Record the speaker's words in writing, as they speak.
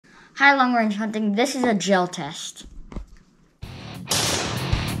Hi, Long Range Hunting. This is a gel test.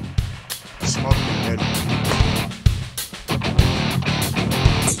 Smoking head.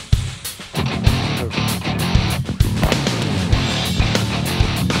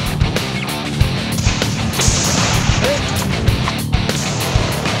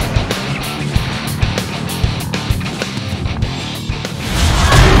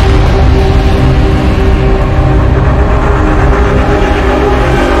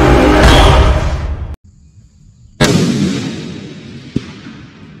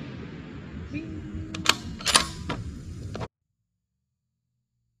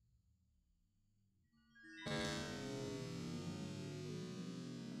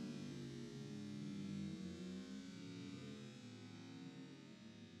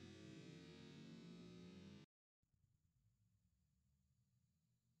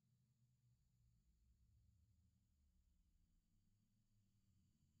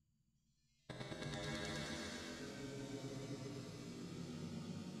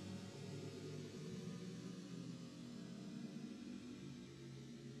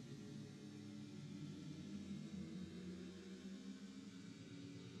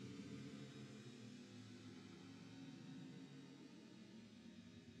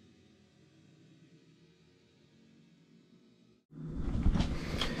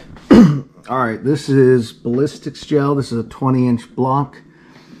 Alright, this is Ballistics gel. This is a 20-inch block.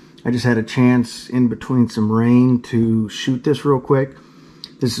 I just had a chance in between some rain to shoot this real quick.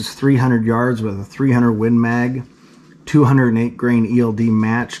 This is 300 yards with a 300 Win Mag, 208 grain ELD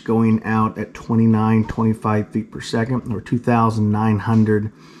match going out at 25 feet per second, or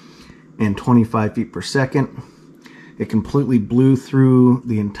 2,925 feet per second. It completely blew through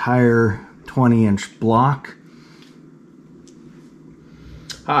the entire 20-inch block.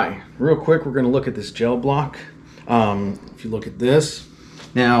 Hi, real quick, we're going to look at this gel block. If you look at this,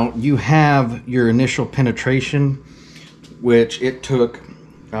 now you have your initial penetration, which it took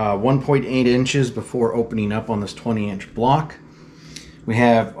 1.8 inches before opening up on this 20-inch block. We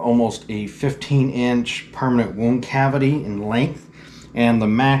have almost a 15-inch permanent wound cavity in length, and the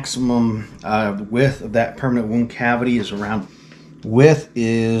maximum width of that permanent wound cavity is around, width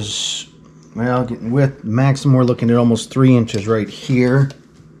is, well, width maximum, we're looking at almost 3 inches right here.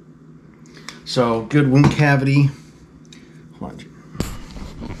 So good wound cavity. Hold on.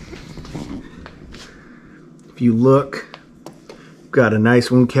 If you look, we've got a nice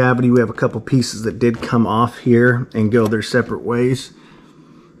wound cavity. We have a couple pieces that did come off here and go their separate ways.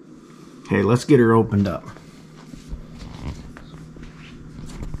 Okay, let's get her opened up.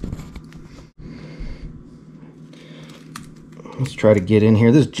 Let's try to get in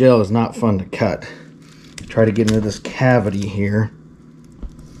here. This gel is not fun to cut. Try to get into this cavity here.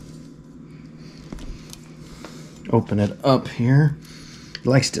 Open it up here. It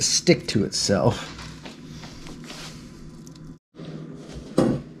likes to stick to itself.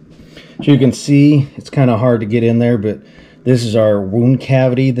 So you can see it's kind of hard to get in there, but this is our wound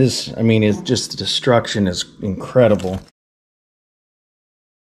cavity. This, I mean, it's just, the destruction is incredible.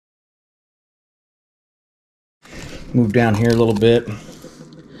 Move down here a little bit.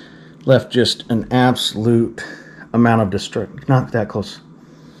 Left just an absolute amount of destruction. Not that close.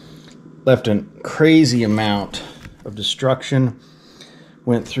 Left a crazy amount of destruction.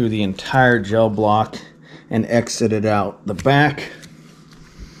 Went through the entire gel block and exited out the back.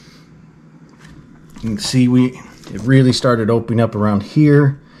 You can see it really started opening up around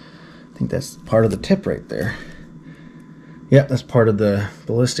here. I think that's part of the tip right there. Yep, that's part of the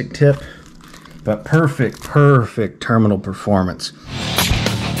ballistic tip. But perfect terminal performance.